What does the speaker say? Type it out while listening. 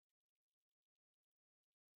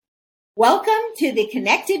Welcome to the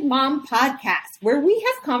Connected Mom Podcast, where we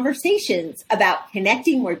have conversations about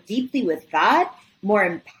connecting more deeply with God, more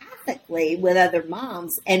empathically with other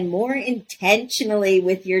moms, and more intentionally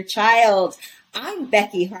with your child. I'm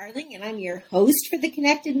Becky Harling, and I'm your host for the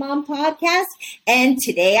Connected Mom Podcast. And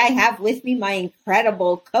today I have with me my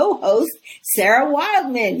incredible co-host, Sarah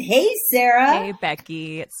Wildman. Hey, Sarah. Hey,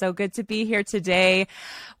 Becky. It's so good to be here today.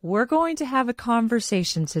 We're going to have a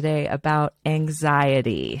conversation today about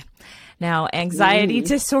anxiety. Now, anxiety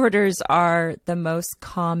disorders are the most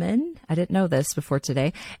common, I didn't know this before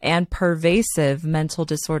today, and pervasive mental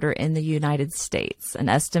disorder in the United States. An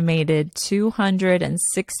estimated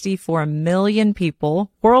 264 million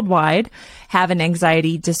people worldwide have an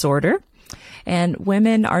anxiety disorder, and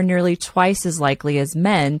women are nearly twice as likely as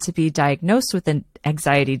men to be diagnosed with an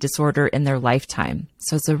anxiety disorder in their lifetime.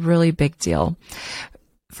 So it's a really big deal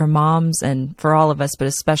for moms and for all of us, but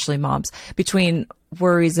especially moms, between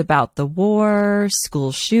worries about the war,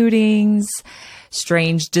 school shootings,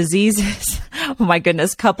 strange diseases, oh my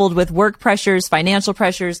goodness, coupled with work pressures, financial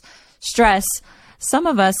pressures, stress. Some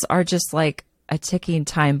of us are just like a ticking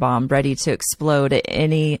time bomb ready to explode at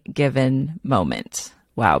any given moment.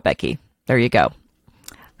 Wow, Becky, there you go.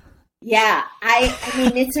 Yeah, I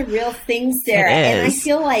mean, it's a real thing, Sarah. And I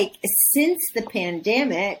feel like since the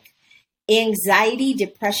pandemic, anxiety,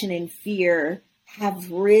 depression, and fear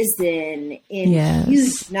have risen in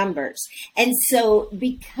huge numbers. And so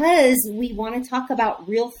because we want to talk about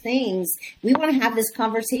real things, we want to have this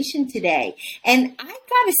conversation today. And I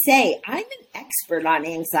got to say, I'm an expert on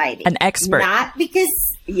anxiety. An expert. Not because,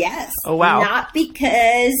 Oh, wow. Not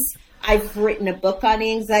because I've written a book on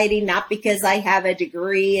anxiety, not because I have a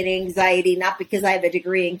degree in anxiety, not because I have a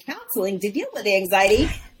degree in counseling to deal with anxiety,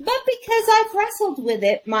 but because I've wrestled with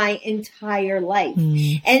it my entire life.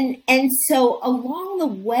 And so along the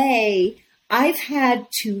way, I've had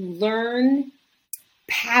to learn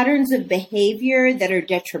patterns of behavior that are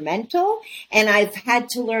detrimental, and I've had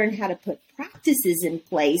to learn how to put practices in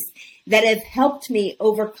place that have helped me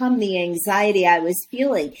overcome the anxiety I was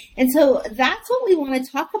feeling. And so that's what we want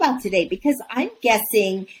to talk about today, because I'm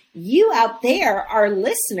guessing you out there, our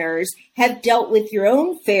listeners, have dealt with your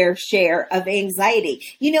own fair share of anxiety.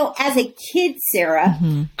 You know, as a kid, Sarah,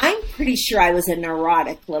 I'm pretty sure I was a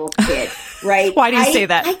neurotic little kid, right? Why do you say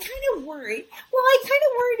that? I kind of worried. Well, I kind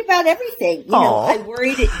of worried about everything. You know, I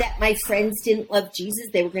worried that my friends didn't love Jesus.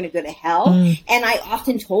 They were going to go to hell. And I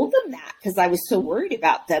often told them that because I was so worried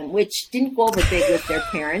about them, which didn't go over big with their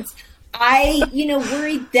parents. I,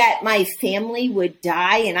 worried that my family would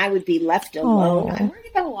die and I would be left alone. I worried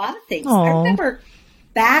about a lot of things. I remember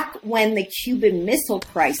back when the Cuban Missile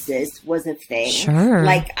Crisis was a thing. Sure.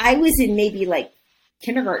 Like I was in maybe like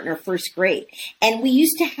kindergarten or first grade. And we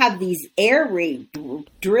used to have these air raid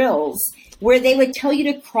drills where they would tell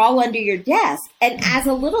you to crawl under your desk. And as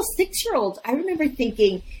a little 6-year-old, I remember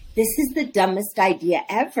thinking, this is the dumbest idea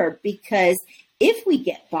ever, because if we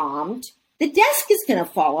get bombed, the desk is going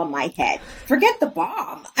to fall on my head. Forget the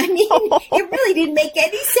bomb. I mean, it really didn't make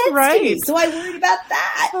any sense to me. So I worried about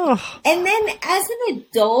that. And then as an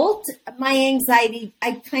adult, my anxiety,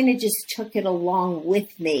 I kind of just took it along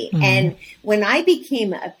with me. And when I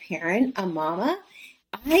became a parent, a mama,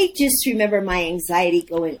 I just remember my anxiety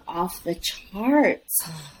going off the charts.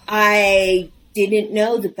 I didn't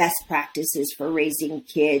know the best practices for raising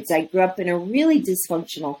kids. I grew up in a really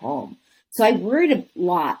dysfunctional home. So I worried a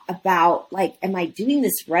lot about, like, am I doing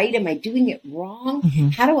this right? Am I doing it wrong?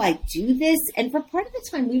 How do I do this? And for part of the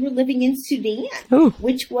time, we were living in Sudan,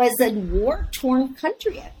 which was a war-torn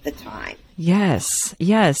country at the time. Yes.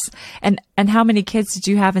 And how many kids did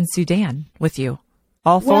you have in Sudan with you?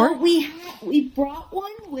 All 4? Well, we brought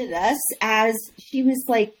one with us as she was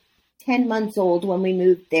like 10 months old when we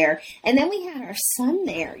moved there. And then we had our son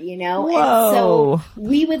there, Whoa. And so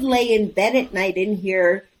we would lay in bed at night and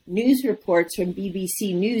hear news reports from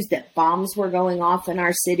BBC News that bombs were going off in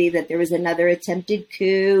our city, that there was another attempted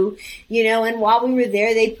coup, and while we were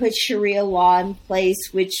there, they put Sharia law in place,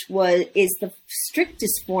 which is the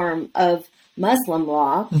strictest form of Muslim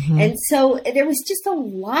law. And so there was just a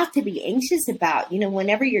lot to be anxious about.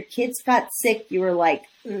 Whenever your kids got sick, you were like,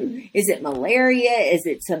 is it malaria? Is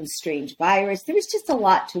it some strange virus? There was just a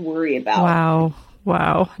lot to worry about.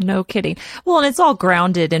 Wow. No kidding. Well, and it's all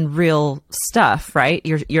grounded in real stuff, right?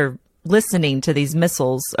 You're listening to these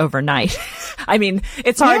missiles overnight. I mean,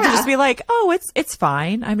 it's hard to just be like, oh, it's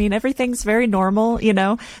fine. I mean, everything's very normal,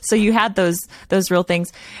 So you had those real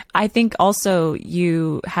things. I think also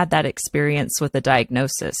you had that experience with a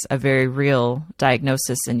diagnosis, a very real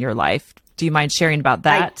diagnosis in your life. Do you mind sharing about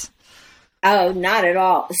that? Oh, not at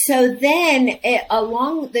all. So then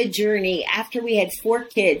along the journey, after we had 4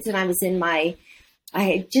 kids and I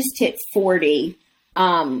had just hit 40,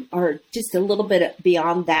 or just a little bit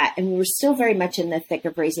beyond that, and we were still very much in the thick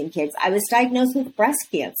of raising kids, I was diagnosed with breast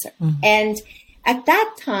cancer. Mm-hmm. And at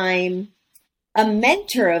that time, a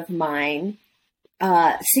mentor of mine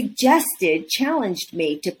challenged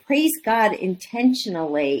me to praise God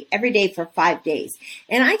intentionally every day for 5 days.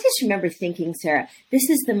 And I just remember thinking, Sarah, this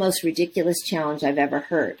is the most ridiculous challenge I've ever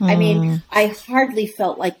heard. I mean, I hardly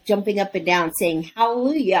felt like jumping up and down saying,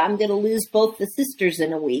 hallelujah, I'm going to lose both the sisters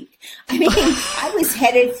in a week. I mean, I was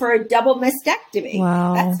headed for a double mastectomy.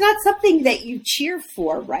 Wow. That's not something that you cheer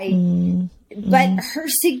for, right? But her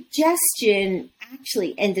suggestion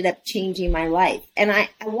actually ended up changing my life. And I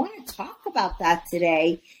want to talk about that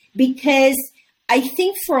today because I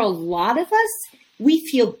think for a lot of us, we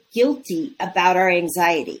feel guilty about our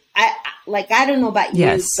anxiety. I don't know about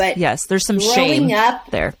you, but yes, there's some shame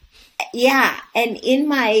up there. Yeah. And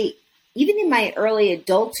even in my early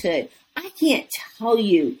adulthood, I can't tell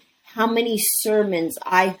you how many sermons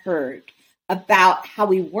I heard about how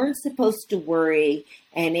we weren't supposed to worry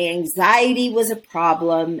and anxiety was a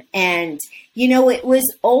problem. And, it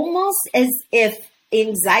was almost as if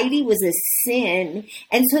anxiety was a sin.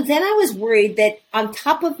 And so then I was worried that on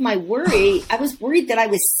top of my worry, I was worried that I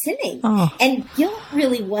was sinning. And guilt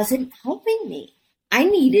really wasn't helping me. I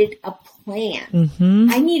needed a plan.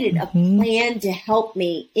 I needed a plan to help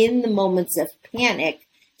me in the moments of panic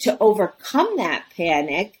to overcome that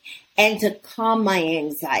panic and to calm my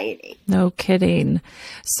anxiety. No kidding.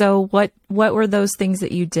 So what were those things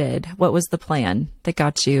that you did? What was the plan that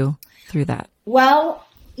got you through that? Well,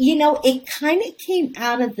 it kind of came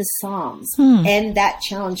out of the Psalms and that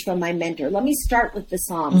challenge from my mentor. Let me start with the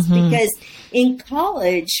Psalms because in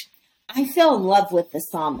college, I fell in love with the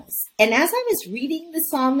psalmists. And as I was reading the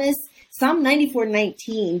psalmists, Psalm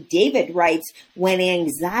 94:19, David writes, when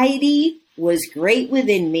anxiety was great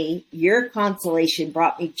within me, your consolation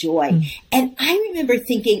brought me joy. And I remember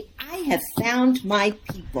thinking, I have found my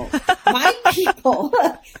people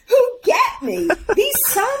who get me. These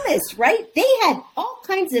psalmists, right? They had all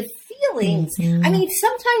kinds of feelings. I mean,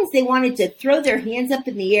 sometimes they wanted to throw their hands up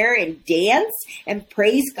in the air and dance and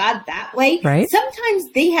praise God that way. Right. Sometimes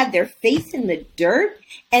they had their face in the dirt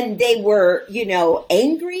and they were,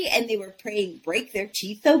 angry and they were praying, break their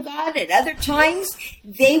teeth, oh God. At other times,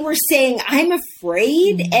 they were saying, I'm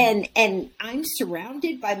afraid and I'm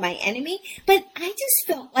surrounded by my enemy. But I just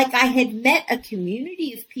felt like I had met a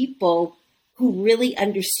community of people who really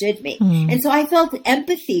understood me. And so I felt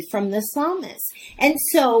empathy from the psalmists. And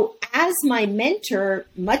so as my mentor,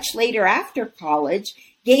 much later after college,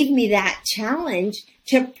 gave me that challenge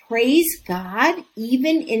to praise God,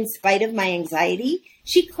 even in spite of my anxiety,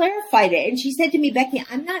 she clarified it. And she said to me, Becky,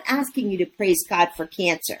 I'm not asking you to praise God for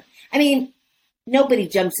cancer. I mean, nobody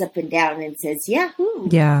jumps up and down and says, Yahoo,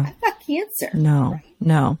 I've got cancer. No, right?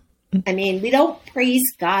 No. I mean, we don't praise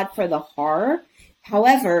God for the horror.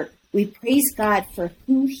 However, we praise God for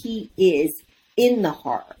who he is in the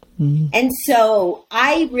horror. And so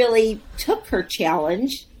I really took her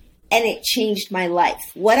challenge and it changed my life.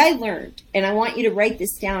 What I learned, and I want you to write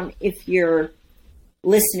this down if you're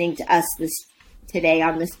listening to us today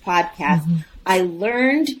on this podcast, I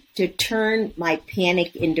learned to turn my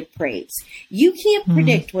panic into praise. You can't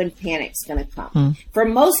predict when panic's going to come. For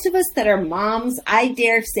most of us that are moms, I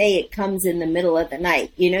dare say it comes in the middle of the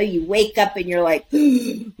night. You wake up and you're like,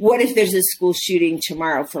 what if there's a school shooting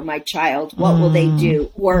tomorrow for my child? What will they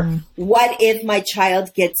do? Or what if my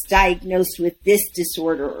child gets diagnosed with this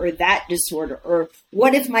disorder or that disorder? Or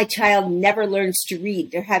what if my child never learns to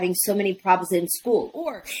read? They're having so many problems in school.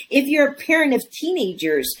 Or if you're a parent of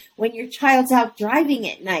teenagers, when your child's out driving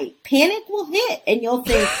at night, panic will hit and you'll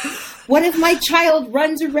think, what if my child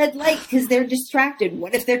runs a red light because they're distracted?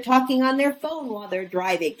 What if they're talking on their phone while they're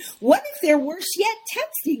driving? What if they're worse yet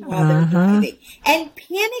texting while they're driving? And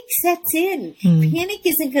panic sets in. Panic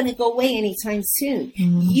isn't going to go away anytime soon.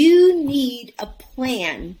 You need a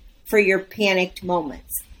plan for your panicked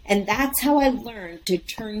moments. And that's how I learned to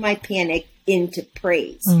turn my panic into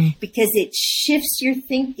praise because it shifts your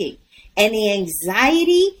thinking. And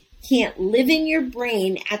anxiety can't live in your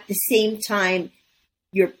brain at the same time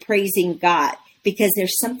you're praising God, because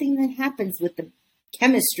there's something that happens with the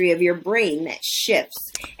chemistry of your brain that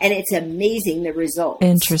shifts, and it's amazing the results.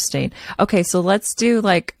 Interesting. Okay, so let's do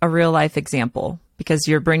like a real life example, because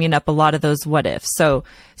you're bringing up a lot of those what ifs. So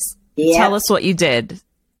tell us what you did.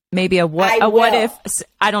 maybe a what if,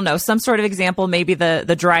 I don't know, some sort of example, maybe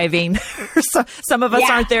the driving. Some of us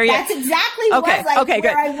aren't there yet. That's exactly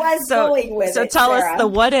where I was going with it. So tell us the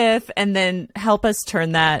what if, and then help us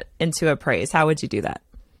turn that into a praise. How would you do that?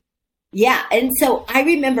 Yeah. And so I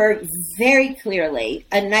remember very clearly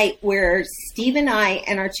a night where Steve and I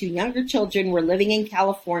and our two younger children were living in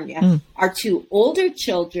California. Our two older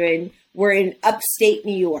children were in upstate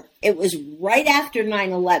New York. It was right after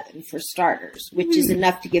 9/11 for starters, which is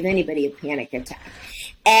enough to give anybody a panic attack.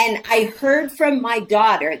 And I heard from my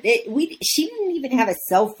daughter that she didn't even have a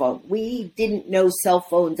cell phone. We didn't know cell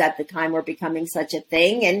phones at the time were becoming such a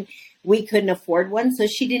thing, and we couldn't afford one, so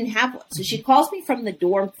she didn't have one. So she calls me from the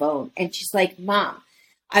dorm phone, and she's like, Mom,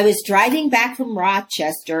 I was driving back from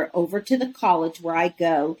Rochester over to the college where I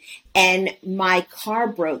go, and my car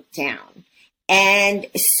broke down. And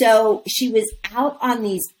so she was out on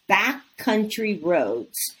these backcountry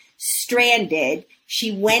roads, stranded.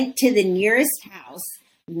 She went to the nearest house,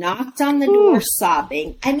 knocked on the door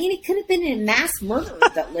sobbing. I mean, it could have been a mass murderer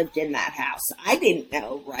that lived in that house. I didn't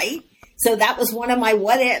know, right? So that was one of my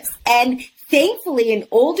what ifs. And thankfully, an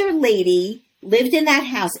older lady lived in that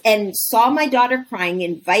house and saw my daughter crying,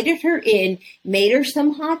 invited her in, made her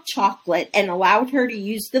some hot chocolate, and allowed her to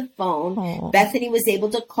use the phone. Aww. Bethany was able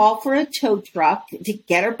to call for a tow truck to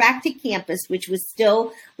get her back to campus, which was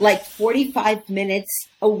still like 45 minutes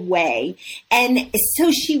away. And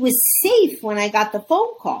so she was safe when I got the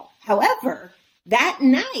phone call. However, that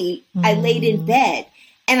night I laid in bed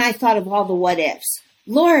and I thought of all the what ifs.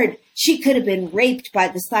 Lord, she could have been raped by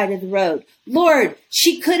the side of the road. Lord,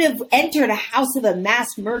 she could have entered a house of a mass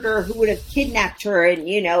murderer who would have kidnapped her and,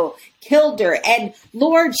 killed her. And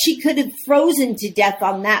Lord, she could have frozen to death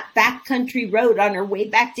on that backcountry road on her way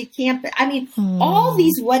back to campus. I mean, all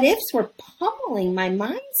these what ifs were pummeling my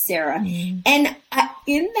mind, Sarah. And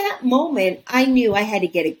in that moment, I knew I had to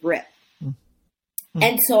get a grip.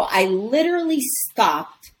 And so I literally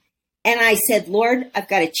stopped. And I said, Lord, I've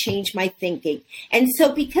got to change my thinking. And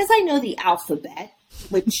so because I know the alphabet,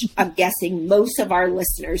 which I'm guessing most of our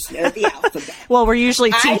listeners know the alphabet. Well, we're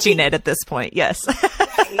usually teaching it at this point. Yes.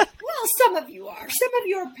 Right. Well, some of you are. Some of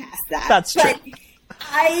you are past that. That's true. But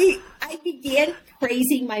I began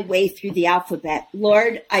praising my way through the alphabet.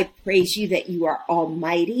 Lord, I praise you that you are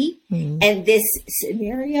almighty. And this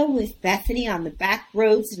scenario with Bethany on the back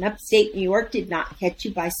roads in upstate New York did not catch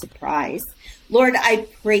you by surprise. Lord, I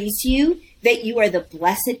praise you that you are the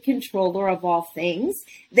blessed controller of all things,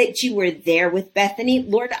 that you were there with Bethany.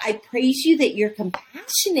 Lord, I praise you that you're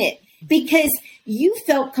compassionate because you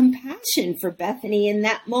felt compassion for Bethany in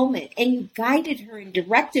that moment and you guided her and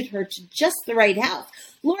directed her to just the right house.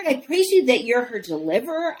 Lord, I praise you that you're her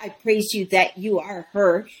deliverer. I praise you that you are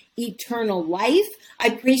her eternal life.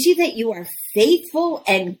 I praise you that you are faithful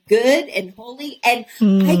and good and holy. And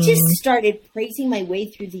I just started praising my way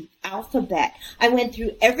through the alphabet. I went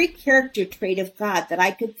through every character trait of God that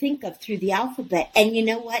I could think of through the alphabet. And you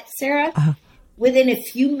know what, Sarah? Within a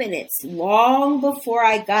few minutes, long before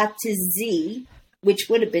I got to Z, which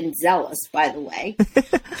would have been zealous, by the way,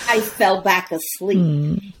 I fell back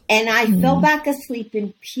asleep. And I fell back asleep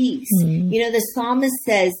in peace. The psalmist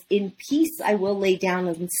says, in peace I will lay down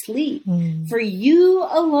and sleep. For you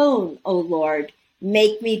alone, O Lord,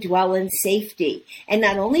 make me dwell in safety. And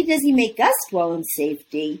not only does he make us dwell in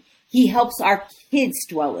safety, he helps our kids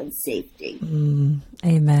dwell in safety.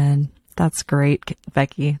 Amen. That's great,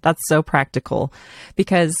 Becky. That's so practical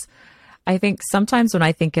because I think sometimes when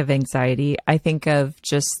I think of anxiety, I think of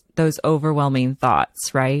just those overwhelming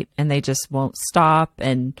thoughts, right? And they just won't stop.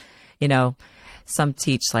 And, some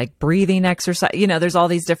teach like breathing exercise, there's all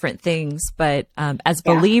these different things. But as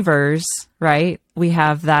believers, right, we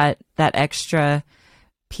have that extra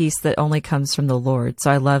peace that only comes from the Lord.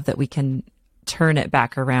 So I love that we can turn it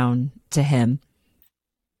back around to him.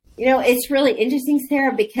 It's really interesting,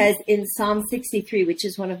 Sarah, because in Psalm 63, which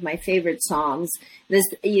is one of my favorite Psalms,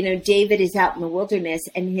 David is out in the wilderness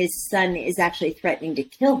and his son is actually threatening to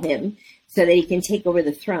kill him so that he can take over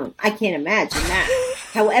the throne. I can't imagine that.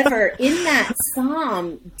 However, in that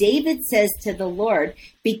Psalm, David says to the Lord,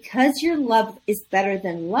 because your love is better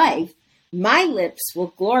than life, my lips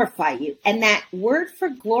will glorify you. And that word for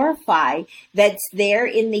glorify that's there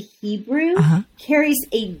in the Hebrew carries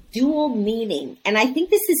a dual meaning. And I think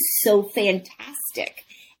this is so fantastic.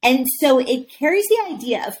 And so it carries the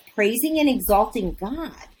idea of praising and exalting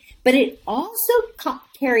God, but it also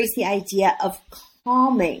carries the idea of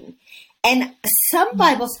calming. And some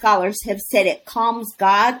Bible scholars have said it calms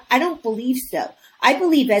God. I don't believe so. I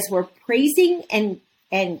believe as we're praising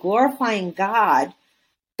and glorifying God,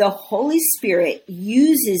 the Holy Spirit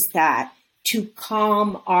uses that to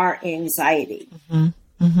calm our anxiety.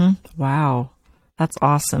 Wow. That's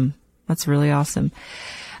awesome. That's really awesome.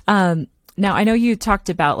 Now, I know you talked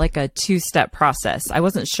about like a 2-step process. I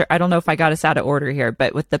wasn't sure. I don't know if I got us out of order here,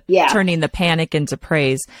 but with the turning the panic into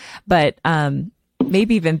praise, but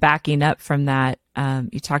maybe even backing up from that,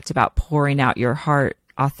 you talked about pouring out your heart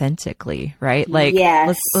authentically, right? Like,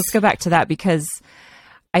 let's go back to that, because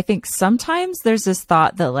I think sometimes there's this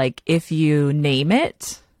thought that like, if you name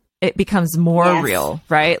it, it becomes more real,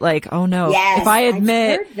 right? Like, oh no, if I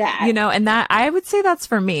admit, you know, and that, I would say that's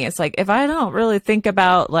for me. It's like, if I don't really think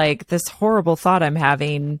about like this horrible thought I'm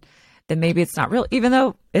having, then maybe it's not real, even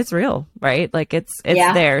though it's real, right? Like it's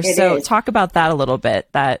there. So talk about that a little bit,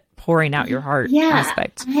 that pouring out your heart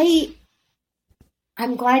aspect.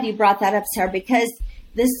 I'm glad you brought that up, Sarah, because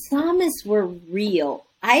the psalmists were real.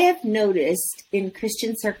 I have noticed in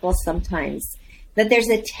Christian circles sometimes that there's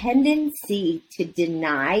a tendency to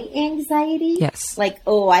deny anxiety. Yes. Like,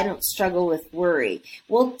 oh, I don't struggle with worry.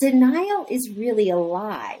 Well, denial is really a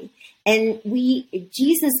lie. And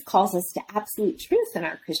Jesus calls us to absolute truth in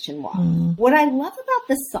our Christian walk. What I love about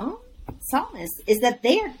the psalmists is that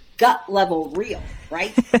they are gut level real,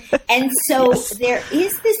 right? And so there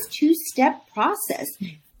is this 2-step process.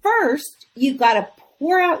 First, you've got to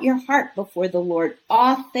pour out your heart before the Lord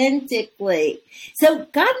authentically. So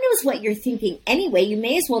God knows what you're thinking anyway. You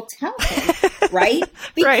may as well tell him, right?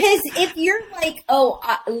 Because if you're like, oh,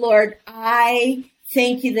 Lord, I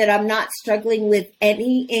thank you that I'm not struggling with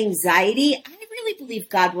any anxiety. I really believe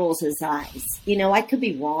God rolls his eyes. You know, I could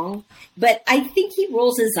be wrong, but I think he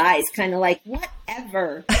rolls his eyes kind of like,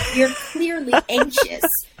 whatever, you're clearly anxious.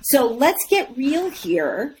 So let's get real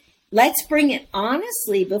here. Let's bring it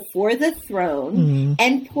honestly before the throne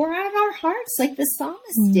and pour out our hearts like the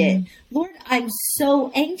psalmist did. Lord, I'm so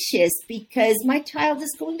anxious because my child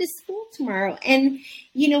is going to school tomorrow. And,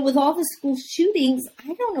 you know, with all the school shootings,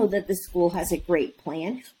 I don't know that the school has a great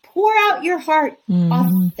plan. Pour out your heart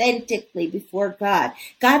authentically before God.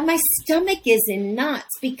 God, my stomach is in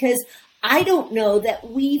knots because I don't know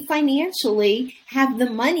that we financially have the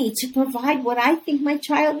money to provide what I think my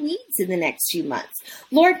child needs in the next few months.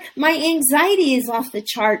 Lord, my anxiety is off the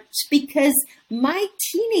charts because my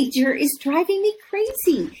teenager is driving me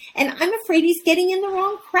crazy. And I'm afraid he's getting in the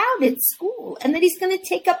wrong crowd at school and that he's going to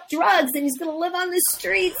take up drugs and he's going to live on the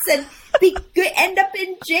streets and end up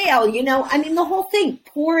in jail. You know, I mean, the whole thing,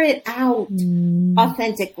 pour it out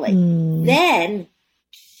authentically. Then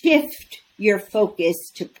shift your focus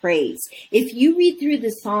to praise. If you read through the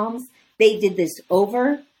Psalms, they did this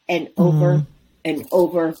over and over and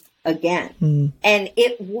over again. And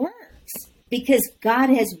it works because God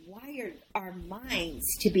has wired our minds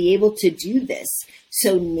to be able to do this.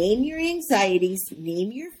 So name your anxieties,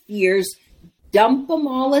 name your fears, dump them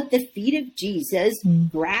all at the feet of Jesus,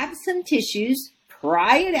 grab some tissues,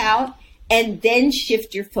 cry it out, and then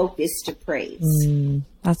shift your focus to praise.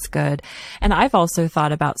 That's good. And I've also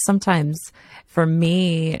thought about sometimes for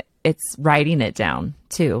me, it's writing it down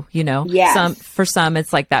too, you know, for some,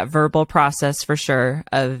 it's like that verbal process for sure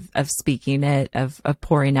of speaking it, of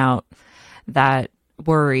pouring out that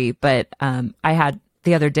worry. But, I had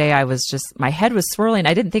the other day, my head was swirling.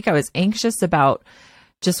 I didn't think I was anxious about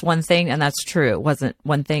just one thing. And that's true. It wasn't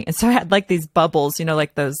one thing. And so I had like these bubbles, you know,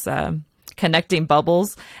 like those, connecting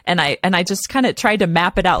bubbles. And I just kind of tried to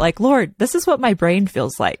map it out like, Lord, this is what my brain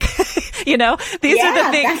feels like. You know, these are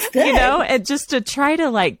the things, you know, and just to try to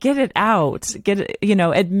like get it out,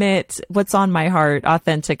 admit what's on my heart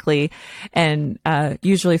authentically. And,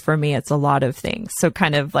 usually for me, it's a lot of things. So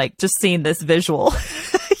kind of like just seeing this visual,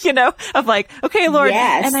 you know, of like, okay, Lord,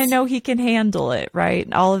 and I know he can handle it, right?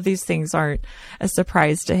 And all of these things aren't a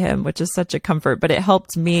surprise to him, which is such a comfort, but it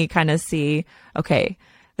helped me kind of see, okay,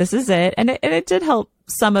 this is it. And it did help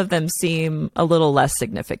some of them seem a little less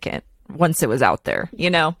significant once it was out there, you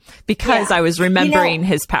know, because I was remembering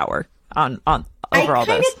his power on over all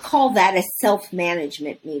this. I kind of call that a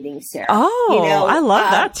self-management meeting, Sarah. Oh, you know, I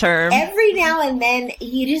love that term. Every now and then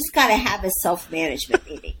you just got to have a self-management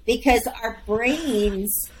meeting because our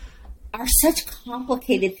brains are such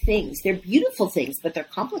complicated things. They're beautiful things, but they're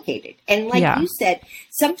complicated. And like you said,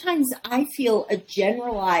 sometimes I feel a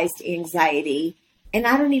generalized anxiety and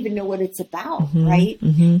I don't even know what it's about, right?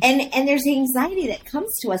 And there's anxiety that comes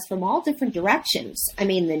to us from all different directions. I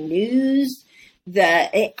mean, the news,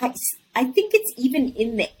 I think it's even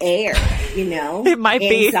in the air, you know? It might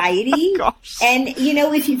be. Anxiety. Oh, gosh. And, you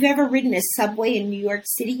know, if you've ever ridden a subway in New York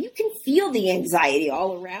City, you can feel the anxiety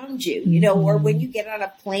all around you, you know, or when you get on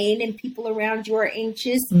a plane and people around you are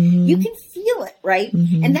anxious, you can feel it, right?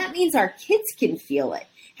 And that means our kids can feel it.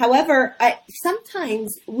 However,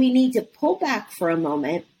 sometimes we need to pull back for a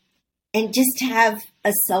moment and just have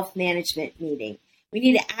a self-management meeting. We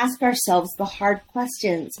need to ask ourselves the hard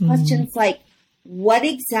questions. Questions like, what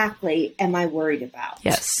exactly am I worried about?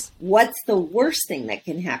 Yes. What's the worst thing that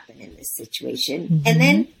can happen in this situation? And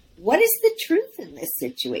then what is the truth in this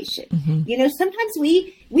situation? You know, sometimes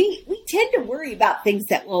we tend to worry about things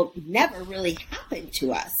that will never really happen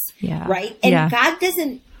to us. Yeah. Right. And God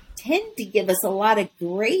doesn't tend to give us a lot of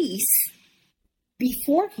grace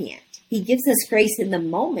beforehand. He gives us grace in the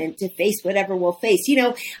moment to face whatever we'll face. You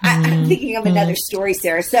know, I'm thinking of another story,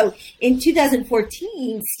 Sarah. So in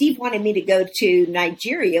 2014, Steve wanted me to go to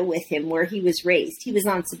Nigeria with him where he was raised. He was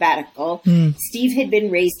on sabbatical. Steve had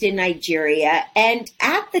been raised in Nigeria. And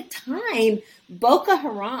at the time, Boko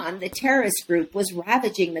Haram, the terrorist group, was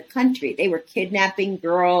ravaging the country. They were kidnapping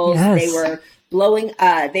girls. Yes. They were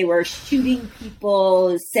they were shooting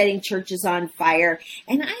people, setting churches on fire.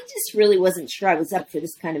 And I just really wasn't sure I was up for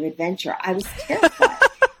this kind of adventure. I was terrified.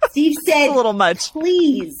 Steve said, a little much.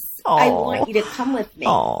 Please, Aww. I want you to come with me.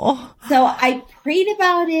 Aww. So I prayed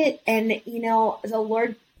about it. And, you know, the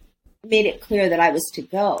Lord made it clear that I was to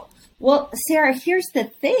go. Well, Sarah, here's the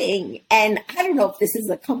thing. And I don't know if this is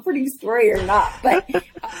a comforting story or not, but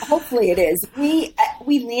hopefully it is. We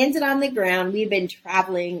landed on the ground. We'd been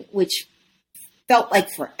traveling, which felt like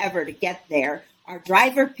forever to get there. Our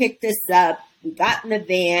driver picked us up. We got in the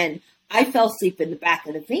van. I fell asleep in the back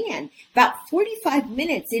of the van. About 45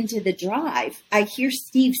 minutes into the drive, I hear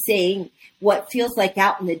Steve saying what feels like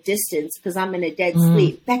out in the distance because I'm in a dead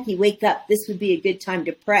sleep. Becky, wake up. This would be a good time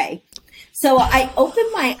to pray. So I open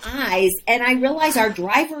my eyes and I realize our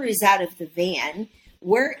driver is out of the van.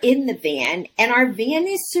 We're in the van, and our van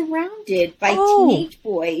is surrounded by teenage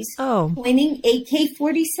boys pointing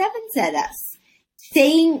AK-47s at us,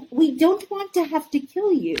 saying, we don't want to have to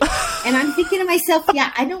kill you. And I'm thinking to myself,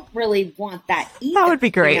 yeah, I don't really want that either. That would be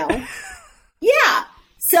great. You know? Yeah.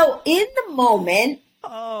 So in the moment,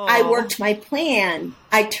 I worked my plan.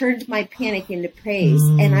 I turned my panic into praise,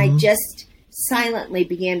 and I just silently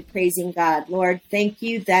began praising God. Lord, thank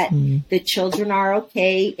you that the children are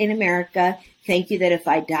okay in America. Thank you that if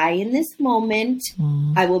I die in this moment,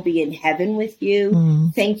 I will be in heaven with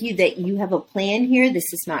you. Thank you that you have a plan here.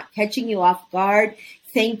 This is not catching you off guard.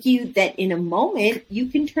 Thank you that in a moment you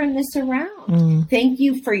can turn this around. Thank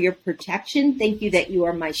you for your protection. Thank you that you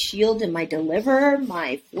are my shield and my deliverer,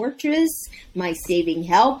 my fortress, my saving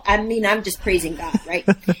help. I mean, I'm just praising God, right?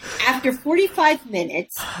 After 45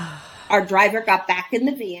 minutes, our driver got back in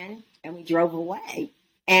the van and we drove away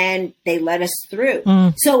and they let us through.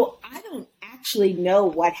 So I don't actually know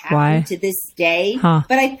what happened to this day,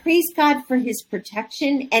 but I praise God for his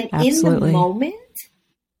protection. And in the moment,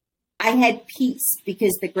 I had peace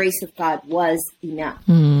because the grace of God was enough.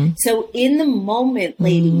 So in the moment,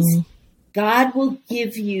 ladies, God will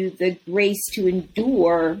give you the grace to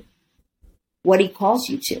endure what he calls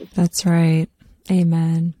you to. That's right.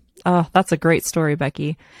 Amen. Oh, that's a great story,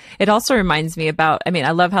 Becky. It also reminds me about,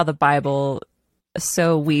 I love how the Bible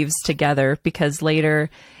so weaves together, because later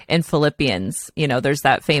in Philippians, there's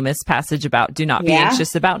that famous passage about do not be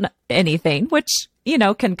anxious about anything, which,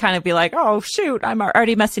 can kind of be like, oh, shoot, I'm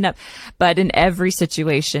already messing up. But in every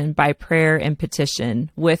situation, by prayer and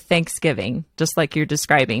petition with thanksgiving, just like you're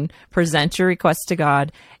describing, present your request to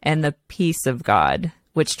God, and the peace of God,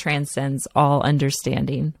 which transcends all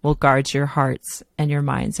understanding, will guard your hearts and your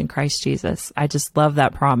minds in Christ Jesus. I just love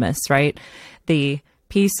that promise, right? The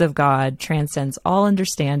peace of God transcends all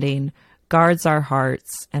understanding, guards our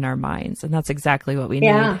hearts and our minds. And that's exactly what we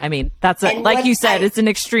need. That's like you said, it's an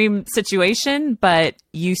extreme situation, but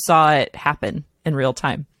you saw it happen in real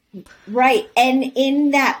time. Right. And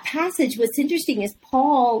in that passage, what's interesting is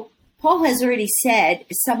Paul has already said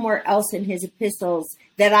somewhere else in his epistles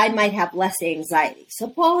that I might have less anxiety. So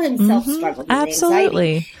Paul himself struggled with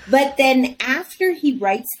anxiety. But then after he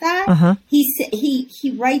writes that,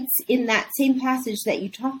 he writes in that same passage that you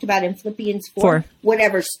talked about in Philippians 4,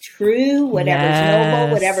 whatever's true, whatever's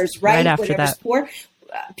noble, whatever's right whatever's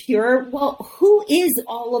pure. Well, who is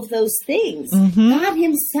all of those things? God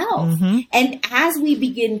himself. And as we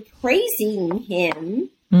begin praising him,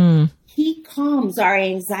 he calms our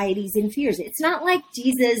anxieties and fears. It's not like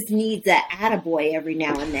Jesus needs an attaboy every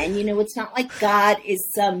now and then. It's not like God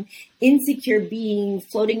is some insecure being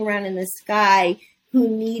floating around in the sky who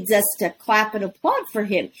needs us to clap and applaud for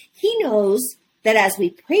him. He knows that as we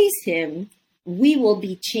praise him, we will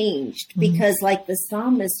be changed because like the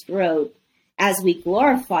psalmist wrote, as we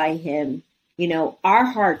glorify him, our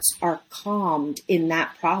hearts are calmed in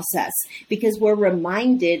that process because we're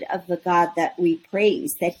reminded of the God that we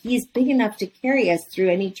praise, that he is big enough to carry us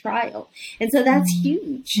through any trial. And so that's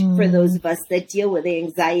huge for those of us that deal with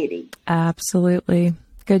anxiety. Absolutely.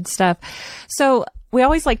 Good stuff. So we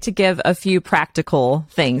always like to give a few practical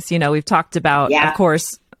things. You know, we've talked about, of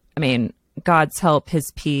course, I mean, God's help,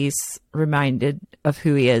 his peace, reminded of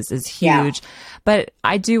who he is huge. Yeah. But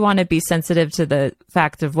I do want to be sensitive to the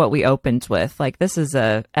fact of what we opened with. Like, this is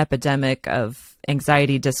a epidemic of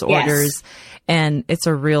anxiety disorders, and it's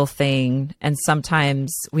a real thing. And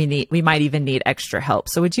sometimes we might even need extra help.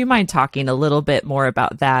 So would you mind talking a little bit more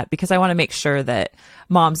about that? Because I want to make sure that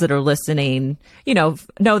moms that are listening, you know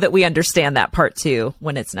that we understand that part too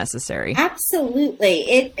when it's necessary.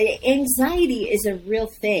 Absolutely. Anxiety is a real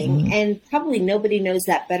thing, and probably nobody knows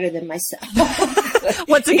that better than myself.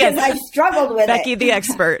 Once again, I've struggled with Becky, the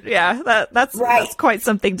expert. Yeah, that's quite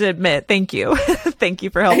something to admit. Thank you. Thank you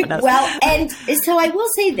for helping us. Well, and so I will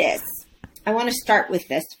say this. I want to start with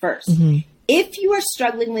this first. Mm-hmm. If you are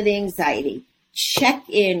struggling with anxiety, check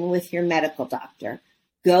in with your medical doctor.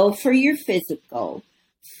 Go for your physical.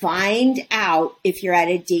 Find out if you're at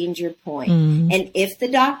a danger point. And if the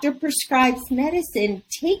doctor prescribes medicine,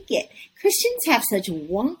 take it. Christians have such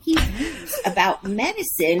wonky views about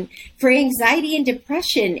medicine for anxiety and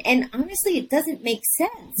depression. And honestly, it doesn't make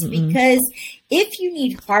sense because if you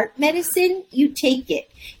need heart medicine, you take it.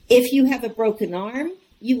 If you have a broken arm,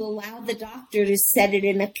 you allow the doctor to set it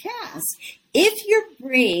in a cast. If your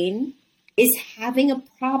brain is having a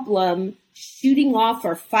problem shooting off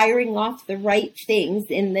or firing off the right things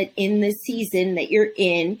in the season that you're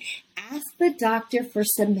in, ask the doctor for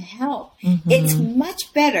some help. It's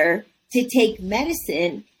much better to take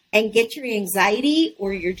medicine and get your anxiety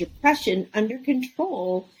or your depression under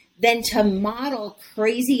control than to model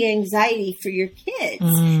crazy anxiety for your kids.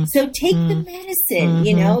 So take the medicine,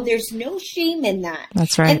 there's no shame in that.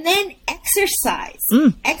 That's right. And then exercise.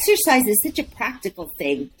 Exercise is such a practical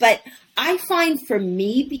thing, but I find for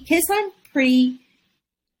me, because I'm pretty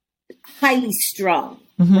highly strung,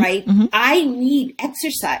 right? I need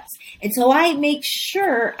exercise. And so I make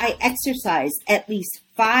sure I exercise at least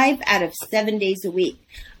 5 out of 7 days a week.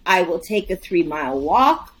 I will take a 3-mile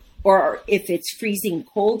walk, or if it's freezing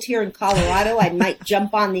cold here in Colorado, I might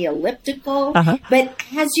jump on the elliptical. But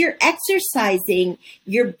as you're exercising,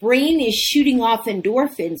 your brain is shooting off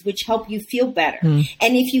endorphins, which help you feel better. And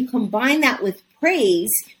if you combine that with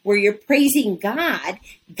praise, where you're praising God,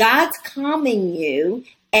 God's calming you,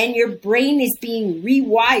 and your brain is being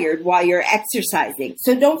rewired while you're exercising.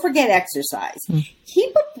 So don't forget exercise.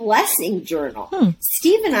 Keep a blessing journal.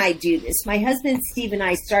 Steve and I do this. My husband, Steve, and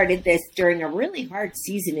I started this during a really hard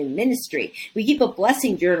season in ministry. We keep a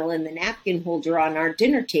blessing journal in the napkin holder on our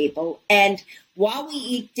dinner table. And while we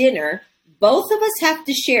eat dinner, both of us have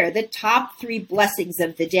to share the top 3 blessings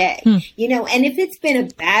of the day. And if it's been a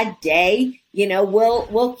bad day,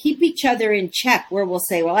 we'll keep each other in check, where we'll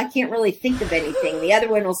say, well, I can't really think of anything. The other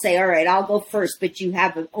one will say, all right, I'll go first, but you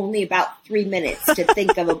have only about 3 minutes to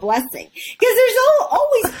think of a blessing. Because there's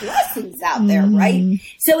always blessings out there, right?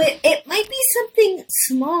 So it might be something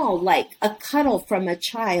small, like a cuddle from a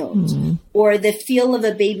child, or the feel of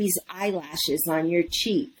a baby's eyelashes on your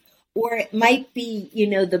cheek. Or it might be,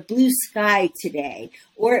 the blue sky today.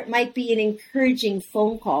 Or it might be an encouraging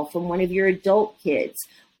phone call from one of your adult kids.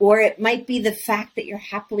 Or it might be the fact that you're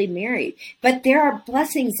happily married. But there are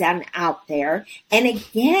blessings out there. And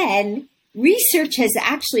again, research has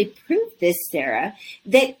actually proved this, Sarah,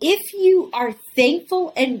 that if you are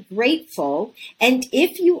thankful and grateful, and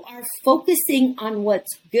if you are focusing on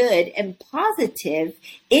what's good and positive,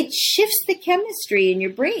 it shifts the chemistry in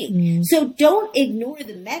your brain. So don't ignore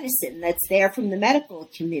the medicine that's there from the medical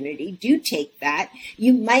community. Do take that.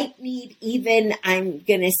 You might need you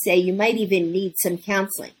might even need some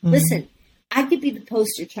counseling. Listen, I could be the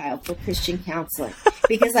poster child for Christian counseling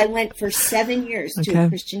because I went for 7 years to a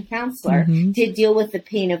Christian counselor to deal with the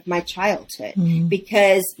pain of my childhood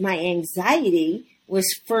because my anxiety was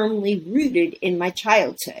firmly rooted in my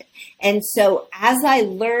childhood. And so as I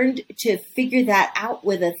learned to figure that out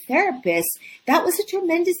with a therapist, that was a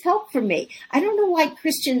tremendous help for me. I don't know why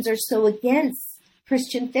Christians are so against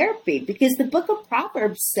Christian therapy, because the book of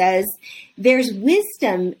Proverbs says there's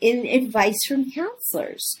wisdom in advice from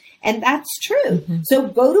counselors. And that's true. So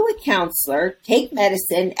go to a counselor, take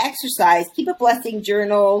medicine, exercise, keep a blessing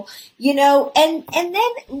journal, and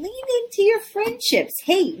then lean into your friendships.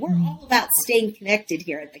 Hey, we're all about staying connected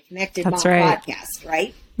here at the Connected Mom Podcast,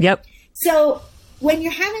 right? Yep. So when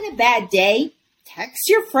you're having a bad day, text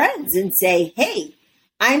your friends and say, hey,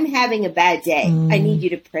 I'm having a bad day. I need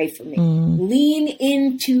you to pray for me. Lean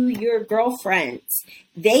into your girlfriends.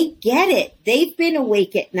 They get it. They've been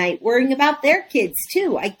awake at night worrying about their kids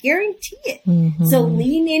too. I guarantee it. So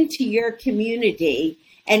lean into your community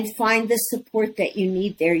and find the support that you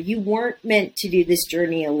need there. You weren't meant to do this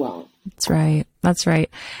journey alone. That's right. That's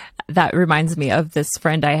right. that reminds me of this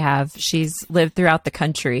friend I have. She's lived throughout the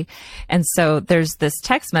country. And so there's this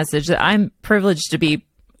text message that I'm privileged to be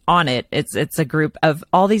on it. It's a group of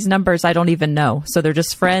all these numbers I don't even know. So they're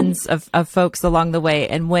just friends of folks along the way.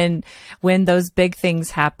 And when those big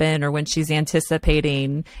things happen, or when she's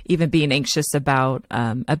anticipating, even being anxious about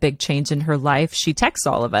a big change in her life, she texts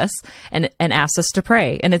all of us and asks us to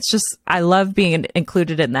pray. And it's just, I love being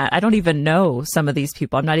included in that. I don't even know some of these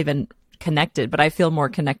people. I'm not even connected, but I feel more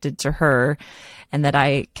connected to her, and that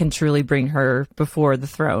I can truly bring her before the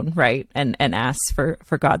throne, right? And ask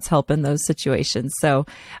for God's help in those situations. So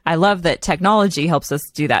I love that technology helps us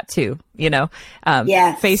do that too,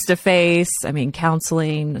 face to face. I mean,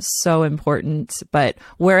 counseling is so important, but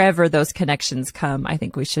wherever those connections come, I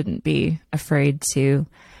think we shouldn't be afraid to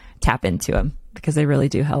tap into them, because they really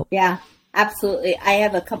do help. Yeah. Absolutely. I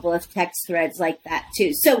have a couple of text threads like that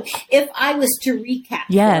too. So if I was to recap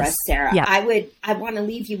for us, Sarah, I want to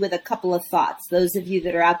leave you with a couple of thoughts. Those of you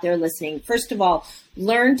that are out there listening, first of all,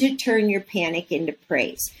 learn to turn your panic into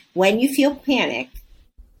praise. When you feel panic,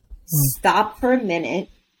 stop for a minute,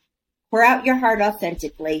 pour out your heart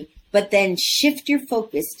authentically, but then shift your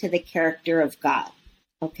focus to the character of God.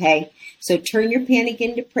 Okay. So turn your panic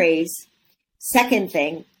into praise. Second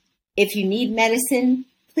thing, if you need medicine,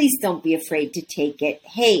 please don't be afraid to take it.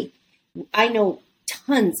 Hey, I know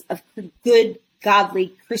tons of good,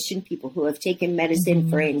 godly Christian people who have taken medicine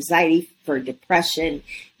for anxiety, for depression.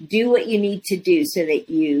 Do what you need to do so that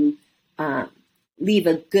you leave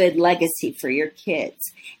a good legacy for your kids.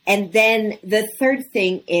 And then the third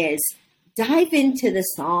thing is dive into the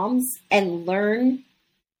Psalms and learn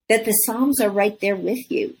that the Psalms are right there with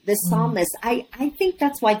you. The psalmists, I think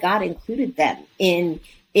that's why God included them in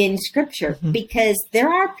Scripture, because there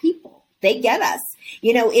are people, they get us.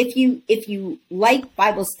 If you like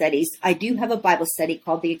Bible studies, I do have a Bible study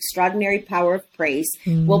called The Extraordinary Power of Praise.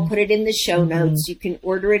 We'll put it in the show notes. You can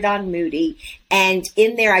order it on Moody. And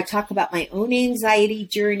in there, I talk about my own anxiety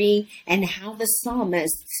journey and how the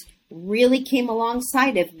psalmists really came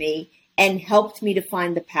alongside of me and helped me to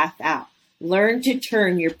find the path out. Learn to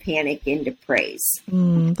turn your panic into praise.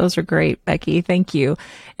 Those are great, Becky. Thank you.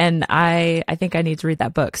 And I think I need to read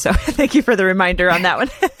that book. So thank you for the reminder on that one.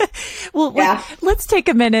 Let's take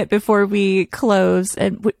a minute before we close.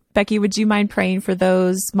 And Becky, would you mind praying for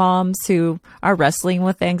those moms who are wrestling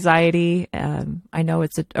with anxiety? I know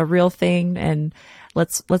it's a real thing, and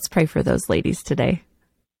let's pray for those ladies today.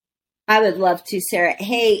 I would love to, Sarah.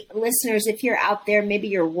 Hey, listeners, if you're out there, maybe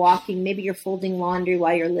you're walking, maybe you're folding laundry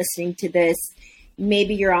while you're listening to this.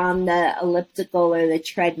 Maybe you're on the elliptical or the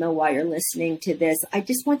treadmill while you're listening to this. I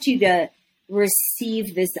just want you to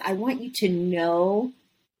receive this. I want you to know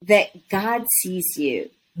that God sees you,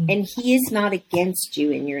 and He is not against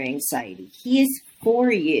you in your anxiety. He is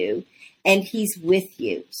for you, and He's with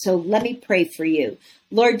you. So let me pray for you.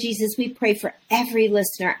 Lord Jesus, we pray for every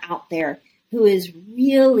listener out there who is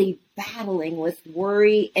really battling with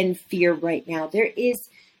worry and fear right now. There is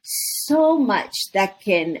so much that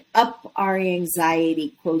can up our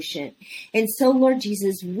anxiety quotient. And so, Lord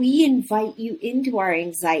Jesus, we invite you into our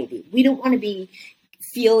anxiety. We don't want to be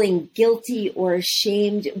feeling guilty or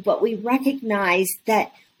ashamed, but we recognize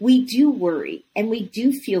that we do worry and we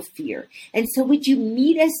do feel fear. And so would you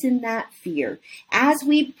meet us in that fear? As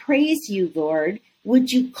we praise you, Lord,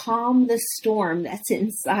 would you calm the storm that's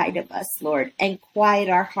inside of us, Lord, and quiet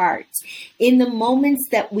our hearts? In the moments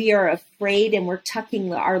that we are afraid and we're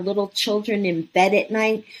tucking our little children in bed at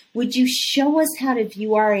night, would you show us how to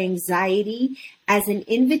view our anxiety as an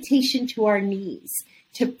invitation to our knees,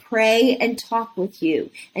 to pray and talk with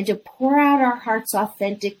you, and to pour out our hearts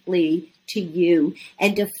authentically to you,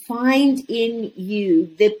 and to find in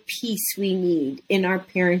you the peace we need in our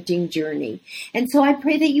parenting journey. And so I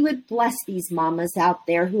pray that you would bless these mamas out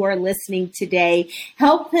there who are listening today.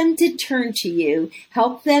 Help them to turn to you.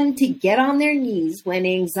 Help them to get on their knees when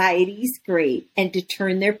anxiety is great, and to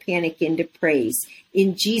turn their panic into praise.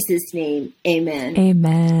 In Jesus' name, amen.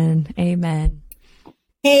 Amen. Amen.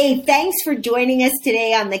 Hey, thanks for joining us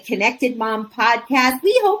today on the Connected Mom podcast.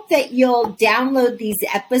 We hope that you'll download these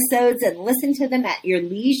episodes and listen to them at your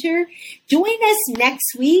leisure. Join us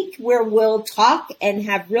next week where we'll talk and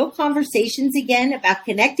have real conversations again about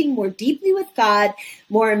connecting more deeply with God,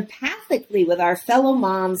 more empathically with our fellow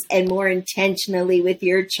moms, and more intentionally with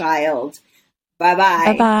your child.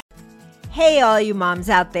 Bye-bye. Bye-bye. Hey, all you moms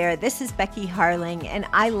out there, this is Becky Harling, and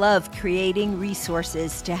I love creating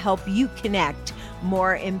resources to help you connect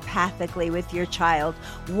more empathically with your child.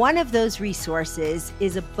 One of those resources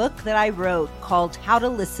is a book that I wrote called How to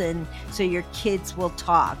Listen So Your Kids Will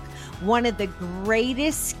Talk. One of the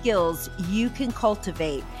greatest skills you can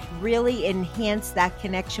cultivate, really enhance that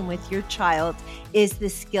connection with your child, is the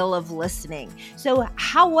skill of listening. So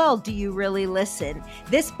how well do you really listen?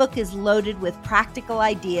 This book is loaded with practical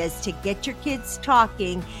ideas to get your kids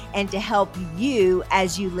talking and to help you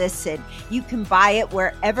as you listen. You can buy it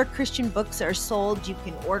wherever Christian books are sold. You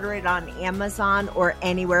can order it on Amazon or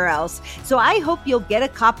anywhere else. So I hope you'll get a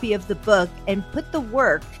copy of the book and put the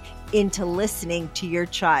work into listening to your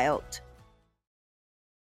child.